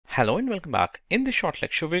Hello and welcome back. In this short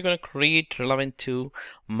lecture, we're going to create relevant to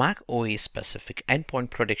Mac OS specific endpoint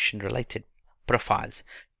protection related profiles.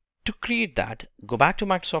 To create that, go back to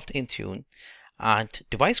Microsoft Intune and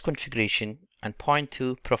device configuration and point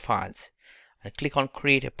to profiles and click on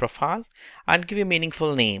create a profile and give a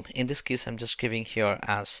meaningful name. In this case, I'm just giving here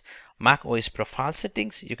as Mac OS profile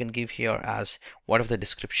settings. You can give here as whatever the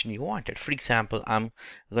description you wanted. For example, I'm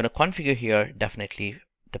going to configure here definitely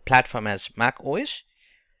the platform as Mac OS.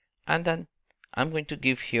 And then I'm going to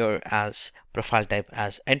give here as profile type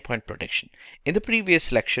as endpoint protection. In the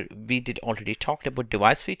previous lecture, we did already talked about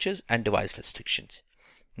device features and device restrictions.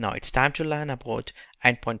 Now it's time to learn about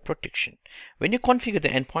endpoint protection. When you configure the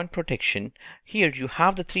endpoint protection, here you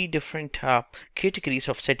have the three different categories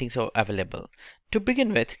of settings are available. To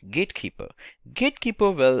begin with, Gatekeeper.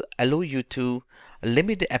 Gatekeeper will allow you to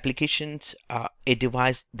limit the applications a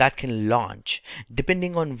device that can launch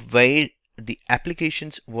depending on where the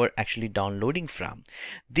applications were actually downloading from.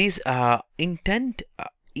 This intent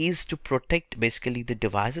is to protect basically the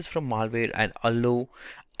devices from malware and allow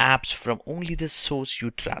apps from only the source you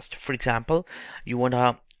trust. For example, you want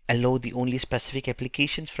to allow the only specific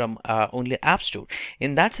applications from only App Store.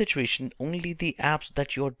 In that situation, only the apps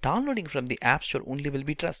that you're downloading from the App Store only will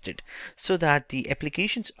be trusted, so that the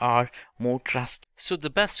applications are more trusted. So the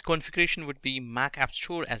best configuration would be Mac App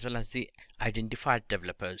Store as well as the identified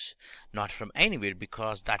developers, not from anywhere,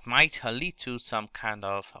 because that might lead to some kind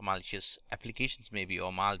of malicious applications maybe,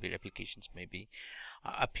 or malware applications maybe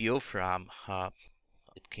appear from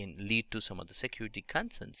it can lead to some of the security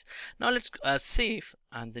concerns. Now let's save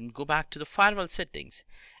and then go back to the firewall settings.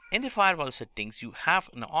 In the firewall settings, you have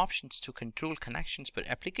options to control connections per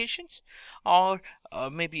applications or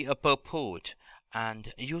maybe per port.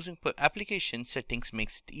 And using per application settings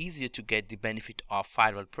makes it easier to get the benefit of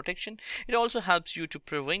firewall protection. It also helps you to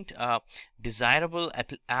prevent desirable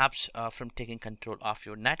apps from taking control of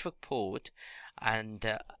your network port and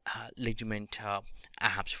legitimate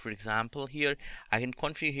apps. For example, here I can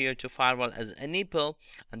configure here to firewall as enable,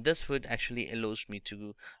 and this would actually allows me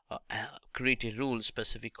to create a rule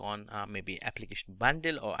specific on maybe application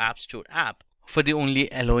bundle or app store app for the only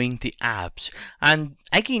allowing the apps. And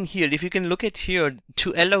again here, if you can look at here,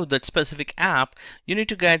 to allow that specific app, you need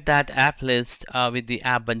to get that app list with the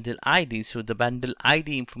app bundle ID. So the bundle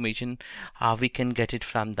ID information, we can get it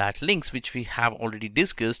from that links which we have already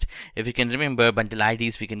discussed. If you can remember, bundle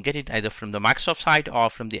IDs we can get it either from the Microsoft site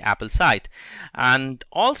or from the Apple site. And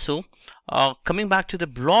also coming back to the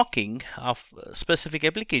blocking of specific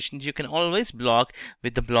applications, you can always block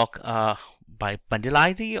with the block by bundle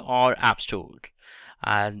ID or App Store.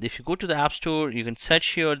 And if you go to the App Store, you can search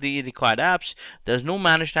here the required apps. There's no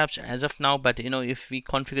managed apps as of now, but if we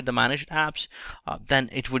configure the managed apps, then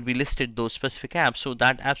it would be listed those specific apps, so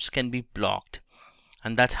that apps can be blocked.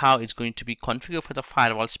 And that's how it's going to be configured for the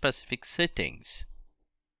firewall specific settings.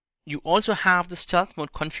 You also have the stealth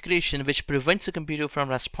mode configuration, which prevents the computer from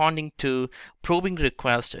responding to probing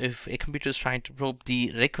requests. If a computer is trying to probe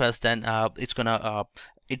the request, then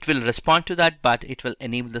it will respond to that, but it will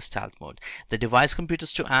enable the stealth mode. The device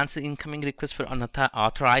computers to answer incoming requests for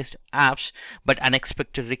unauthorized apps, but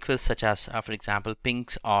unexpected requests such as, for example,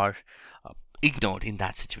 pings are ignored in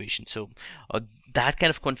that situation. So that kind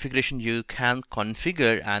of configuration you can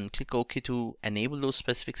configure and click OK to enable those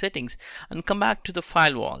specific settings, and come back to the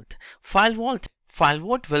file vault. File vault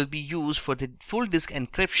will be used for the full disk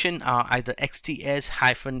encryption, either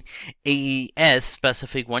XTS-AES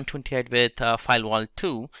specific 128-bit file vault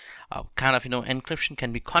 2 kind of encryption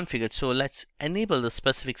can be configured. So let's enable the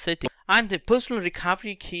specific setting. And the personal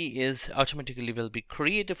recovery key is automatically will be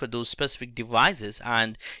created for those specific devices,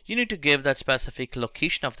 and you need to give that specific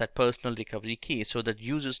location of that personal recovery key so that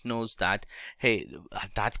users knows that, hey,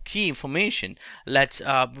 that's key information.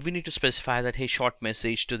 We need to specify that, hey, short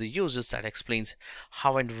message to the users that explains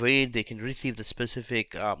how and where they can retrieve the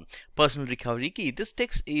specific personal recovery key. This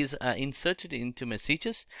text is inserted into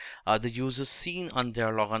messages the users seen on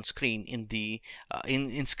their logon screen in the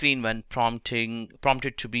in screen when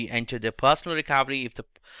prompted to be entered their personal recovery if the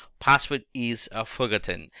password is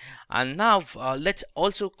forgotten. And now let's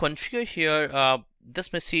also configure here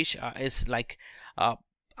this message is like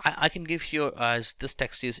I can give here as this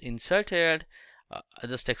text is inserted,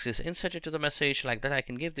 this text is inserted to the message. Like that I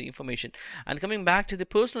can give the information. And coming back to the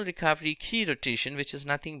personal recovery key rotation, which is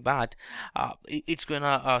nothing but it's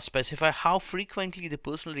gonna specify how frequently the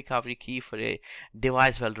personal recovery key for a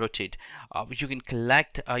device will rotate. You can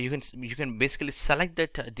collect you can basically select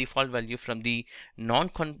that default value from the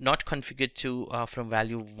not configured to from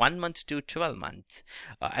value 1 month to 12 months.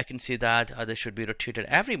 I can see that they should be rotated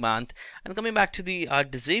every month. And coming back to the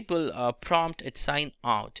disable prompt at sign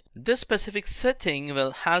out, this specific setting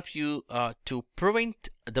will help you to prevent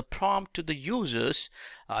the prompt to the users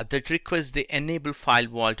that request they enable file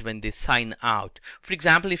vault when they sign out. For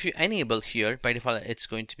example, if you enable here, by default it's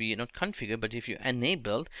going to be not configured, but if you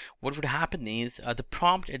enable, what would happen is the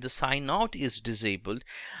prompt at the sign out is disabled,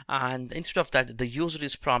 and instead of that the user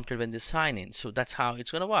is prompted when they sign in. So that's how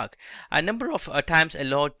it's going to work. A number of times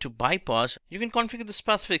allowed to bypass, you can configure the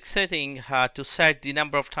specific setting to set the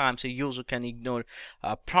number of times a user can ignore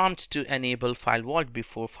prompts to enable file vault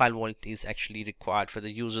before file vault is actually required for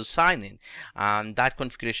the user sign in. And that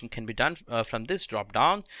configuration can be done from this drop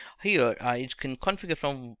down here. It can configure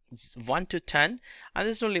from 1 to 10, and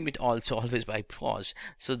there's no limit, also always bypass.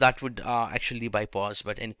 So that would actually bypass,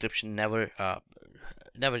 but encryption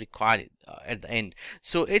never required at the end.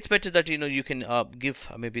 So it's better that you can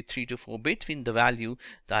give maybe 3 to 4 between the value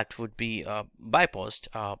that would be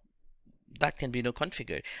bypassed. That can be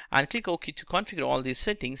configured, and click OK to configure all these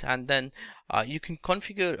settings. And then you can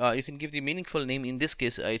configure, you can give the meaningful name. In this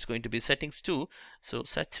case it's going to be settings 2, so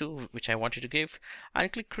set 2, which I wanted to give,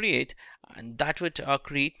 and click create, and that would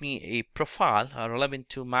create me a profile relevant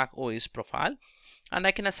to macOS profile, and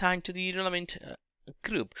I can assign to the relevant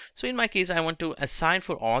group. So in my case I want to assign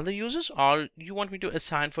for all the users, or you want me to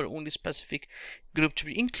assign for only specific group to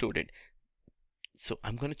be included. So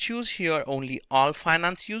I'm going to choose here only all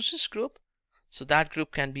finance users group, so that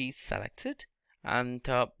group can be selected. And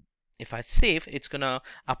if I save, it's gonna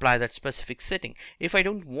apply that specific setting. If I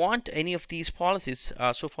don't want any of these policies,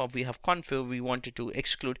 so far we have configured, we wanted to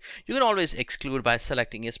exclude, you can always exclude by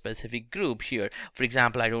selecting a specific group here. For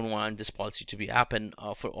example, I don't want this policy to be happen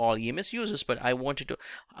for all EMS users, but I wanted to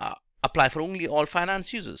apply for only all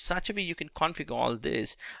finance users. Such a way you can configure all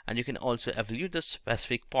this, and you can also evaluate the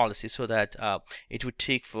specific policy so that it would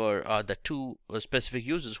take for the two specific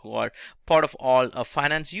users who are part of all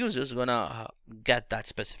finance users gonna get that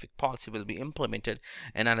specific policy will be implemented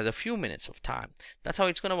in another few minutes of time. That's how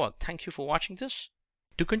it's gonna work. Thank you for watching this.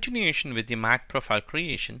 To continuation with the Mac profile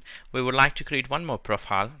creation, we would like to create one more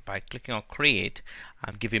profile by clicking on create,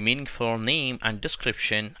 and give a meaningful name and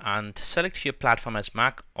description, and select your platform as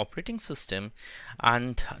Mac operating system.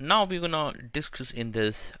 And now we're gonna discuss in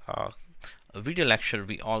this video lecture,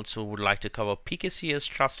 we also would like to cover PKCS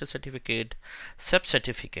trusted certificate, SEP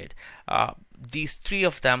certificate. These three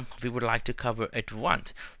of them we would like to cover at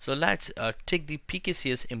once. So let's take the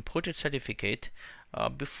PKCS imported certificate.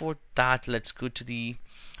 Before that, let's go to the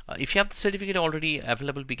if you have the certificate already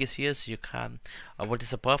available PKCS, you can what is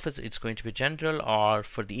the purpose? It's going to be general, or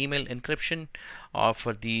for the email encryption, or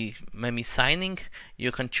for the MEMI signing.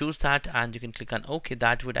 You can choose that, and you can click on OK.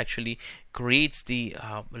 That would actually creates the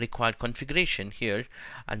required configuration here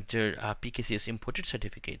under PKCS imported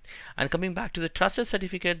certificate. And coming back to the trusted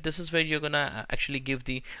certificate, this is where you're gonna actually give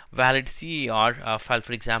the valid CER file.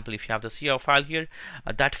 For example, if you have the CER file here,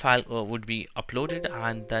 that file would be uploaded,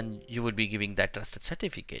 and then you would be giving that trusted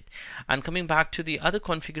certificate. And coming back to the other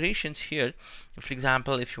configurations here, for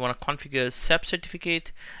example, if you want to configure SEP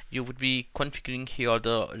certificate, you would be configuring here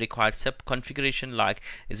the required SEP configuration, like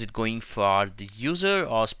is it going for the user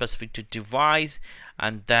or specific to device,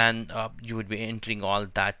 and then you would be entering all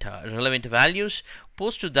that relevant values.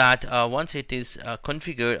 Post to that, once it is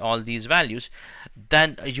configured all these values,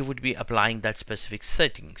 then you would be applying that specific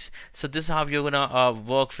settings. So this is how you're gonna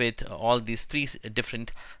work with all these three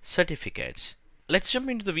different certificates. Let's jump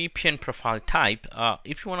into the VPN profile type.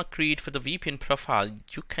 If you want to create for the VPN profile,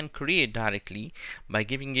 you can create directly by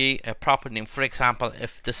giving a proper name. For example,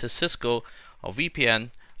 if this is Cisco or VPN,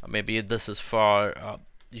 maybe this is for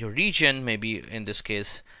your region, maybe in this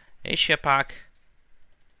case Asia Pac,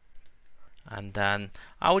 and then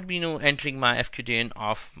I would be entering my FQDN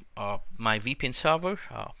of my VPN server,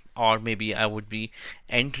 or maybe I would be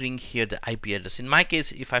entering here the IP address. In my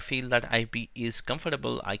case, if I feel that IP is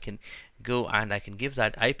comfortable, I can go and I can give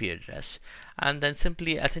that IP address. And then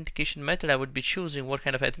simply authentication method, I would be choosing what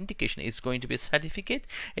kind of authentication is going to be a certificate.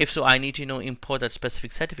 If so, I need to import that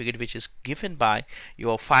specific certificate which is given by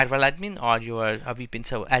your firewall admin or your VPN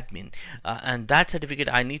server admin, and that certificate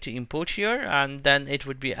I need to import here, and then it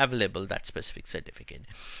would be available, that specific certificate.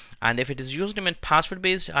 And if it is username and password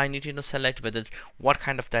based, I need to select whether what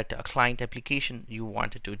kind of that client application you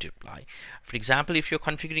wanted to deploy. For example, if you're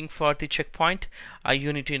configuring for the checkpoint,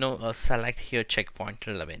 you need to select here checkpoint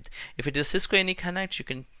relevant. If it is Cisco AnyConnect, you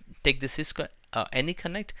can take the Cisco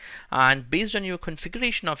AnyConnect, and based on your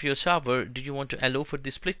configuration of your server, do you want to allow for the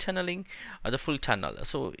split tunneling or the full tunnel?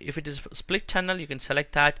 So if it is split tunnel, you can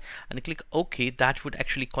select that and click OK. That would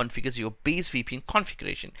actually configure your base VPN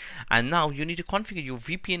configuration. And now you need to configure your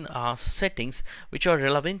VPN settings which are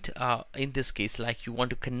relevant in this case, like you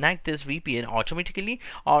want to connect this VPN automatically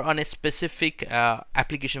or on a specific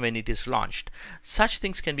application when it is launched. Such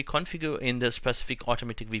things can be configured in the specific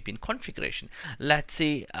automatic VPN configuration. Let's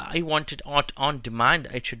say I wanted on demand,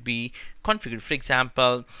 it should be configured. For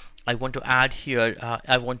example, I want to add here,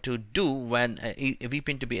 I want to do when a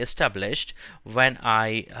VPN to be established when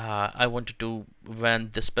I want to do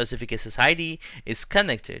when the specific SSID is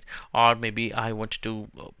connected, or maybe I want to do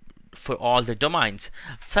for all the domains.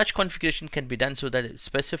 Such configuration can be done so that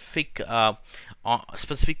specifically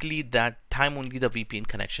that time only the VPN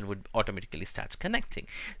connection would automatically starts connecting.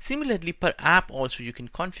 Similarly, per app also you can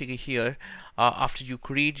configure here. After you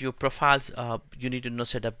create your profiles, you need to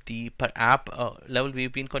set up the per app level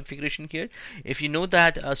VPN configuration here. If you know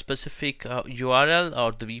that a specific URL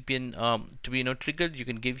or the VPN to be triggered, you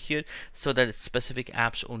can give here so that specific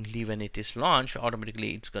apps only when it is launched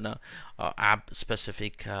automatically it's gonna app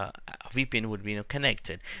specific VPN would be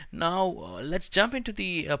connected. Now let's jump into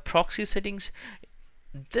the proxy settings.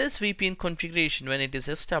 This VPN configuration, when it is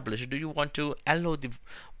established, do you want to allow the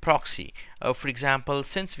proxy? For example,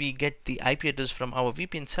 since we get the IP address from our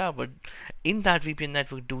VPN server, in that VPN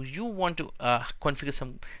network, do you want to configure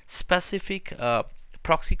some specific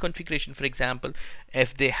proxy configuration? For example,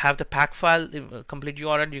 if they have the pack file complete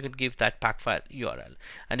URL, you can give that pack file URL.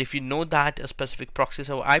 And if you know that a specific proxy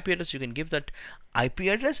server IP address, you can give that IP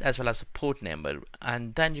address as well as a port number,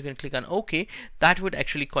 and then you can click on OK. That would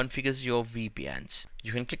actually configure your VPNs.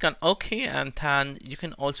 You can click on OK, and then you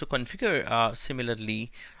can also configure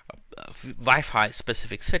similarly Wi-Fi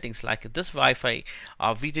specific settings. Like this Wi-Fi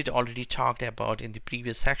we did already talked about in the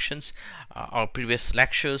previous sections or previous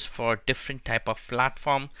lectures for different type of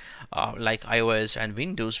platform like iOS and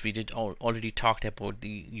Windows. We did already talked about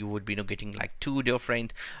you would be getting like two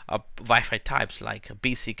different Wi-Fi types, like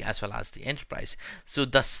basic as well as the enterprise. So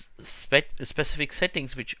the specific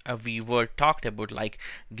settings which we were talked about, like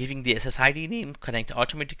giving the SSID name, connect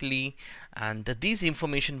automatically, and these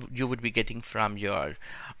information you would be getting from your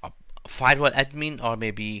firewall admin, or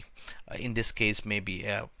maybe in this case maybe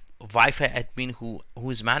a Wi-Fi admin who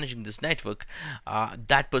is managing this network.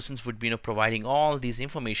 That persons would be providing all these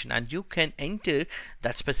information, and you can enter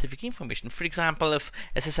that specific information. For example, if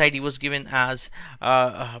SSID was given as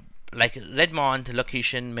like Redmond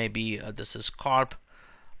location, maybe this is corp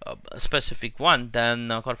a specific one, then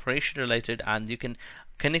corporation related, and you can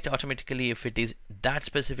connect automatically if it is that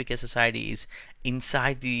specific SSID is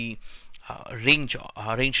inside the range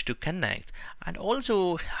to connect. And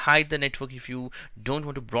also hide the network. If you don't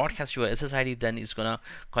want to broadcast your SSID, then it's gonna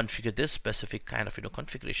configure this specific kind of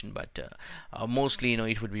configuration, but mostly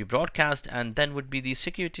it would be broadcast. And then would be the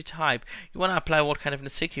security type. You want to apply what kind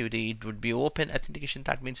of security? It would be open authentication.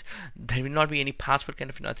 That means there will not be any password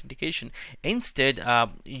kind of authentication. Instead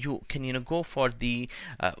you can go for the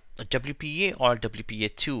WPA or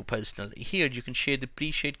WPA2 personal. Here you can share the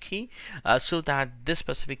pre-shared key so that this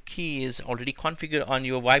specific key is already configured on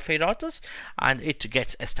your Wi-Fi routers, and it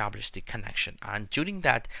gets established the connection. And during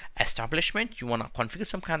that establishment, you want to configure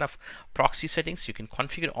some kind of proxy settings. You can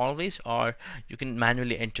configure always, or you can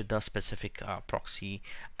manually enter the specific proxy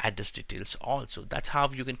address details also. That's how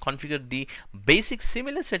you can configure the basic.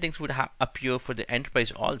 Similar settings would appear for the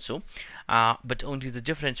enterprise also, but only the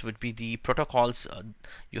difference would be the protocols.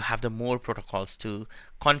 You have the more protocols to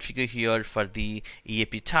configure here for the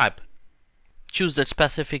EAP type. Choose that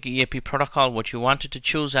specific EAP protocol what you wanted to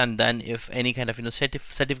choose, and then if any kind of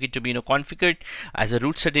certificate to be configured as a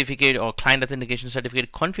root certificate or client authentication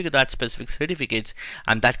certificate, configure that specific certificates,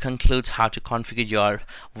 and that concludes how to configure your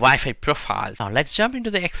Wi-Fi profiles. Now let's jump into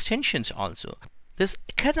the extensions also. This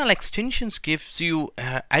kernel extensions gives you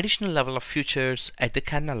additional level of features at the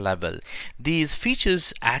kernel level. These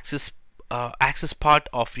features access part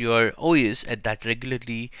of your OS that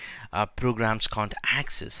regularly programs can't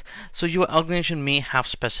access. So your organization may have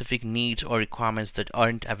specific needs or requirements that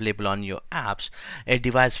aren't available on your apps, a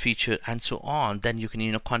device feature, and so on. Then you can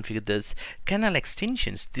configure this kernel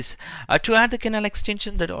extensions. This to add the kernel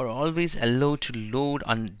extensions that are always allowed to load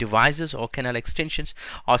on devices, or kernel extensions,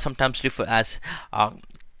 or sometimes referred as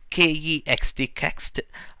KEXT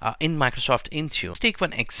in Microsoft Intune. Let's take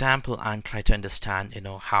one example and try to understand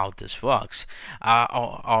how this works,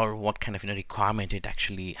 or what kind of requirement it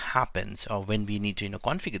actually happens, or when we need to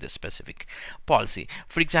configure this specific policy.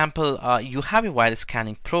 For example, you have a virus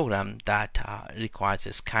scanning program that requires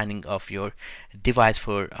a scanning of your device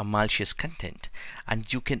for malicious content,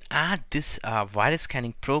 and you can add this virus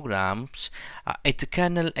scanning programs at the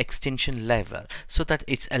kernel extension level, so that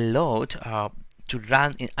it's allowed to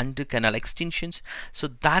run under kernel extensions. So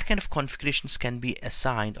that kind of configurations can be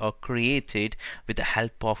assigned or created with the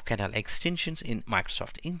help of kernel extensions in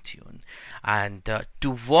Microsoft Intune. And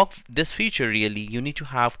to work this feature, really you need to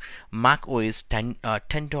have macOS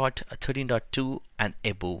 10.13.2 and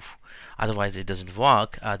above, otherwise it doesn't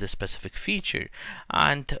work, this specific feature.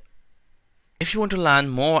 And if you want to learn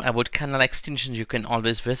more about kernel extensions, you can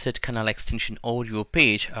always visit kernel extension overview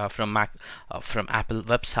page from Apple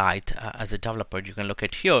website. As a developer, you can look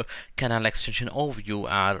at here kernel extension overview,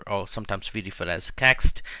 or sometimes we refer as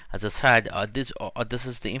KEXT. As I said, this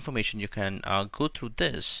is the information. You can go through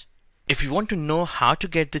this. If you want to know how to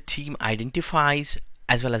get the team identifiers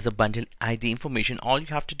as well as the bundle ID information, all you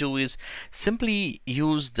have to do is simply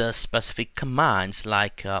use the specific commands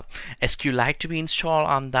like SQLite to be installed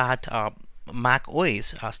on that Mac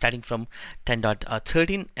OS starting from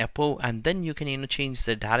 10.13 above, and then you can change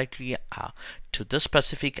the directory to this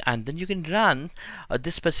specific, and then you can run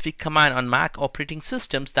this specific command on Mac operating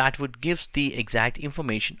systems that would give the exact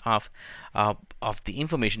information of the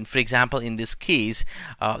information. For example, in this case,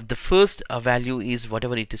 the first value is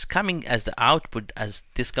whatever it is coming as the output, as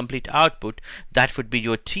this complete output, that would be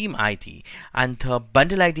your team ID, and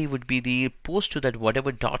bundle ID would be the post to that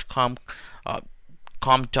whatever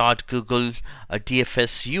com.google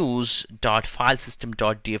dfs use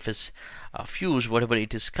 .filesystem.dfs fuse, whatever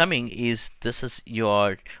it is coming, this is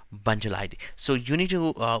your bundle ID. So you need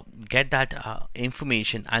to get that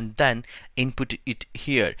information and then input it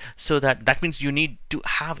here. So that means you need to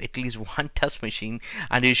have at least one test machine,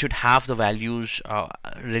 and you should have the values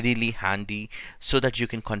readily handy, so that you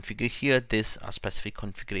can configure here this specific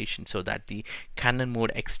configuration, so that the kernel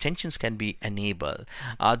mode extensions can be enabled.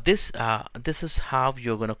 This is how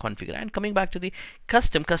you're going to configure. And coming back to the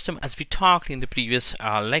custom, as we talked in the previous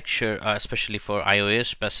lecture, especially for iOS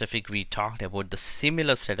specific, we talked about the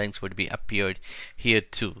similar settings would be appeared here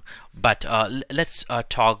too. But let's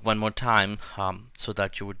talk one more time so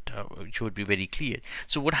that you would be very clear.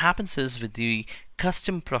 So what happens is, with the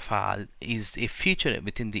custom profile is a feature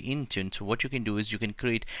within the Intune. So what you can do is you can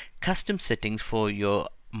create custom settings for your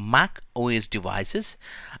Mac OS devices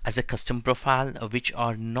as a custom profile, which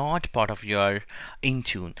are not part of your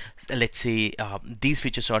Intune. Let's say these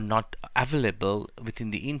features are not available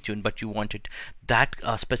within the Intune, but you wanted that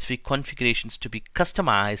specific configurations to be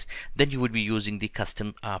customized, then you would be using the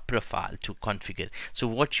custom profile to configure. So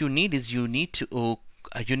what you need is you need to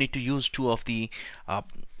use two of the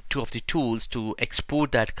tools to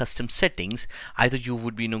export that custom settings. Either you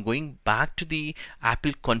would be going back to the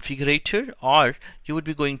Apple configurator, or you would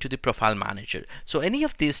be going to the profile manager. So any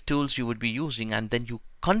of these tools you would be using, and then you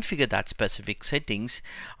configure that specific settings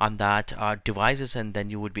on that devices, and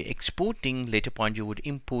then you would be exporting. Later point you would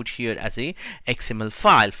import here as a XML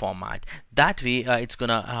file format. That way it's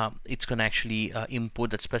gonna actually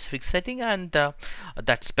import that specific setting, and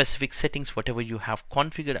that specific settings, whatever you have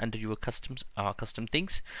configured under your custom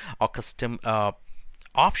things or custom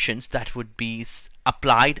options, that would be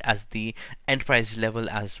applied as the enterprise level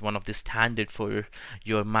as one of the standard for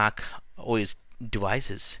your Mac OS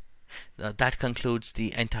devices. That concludes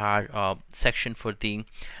the entire section for the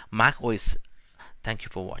Mac OS. Thank you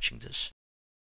for watching this.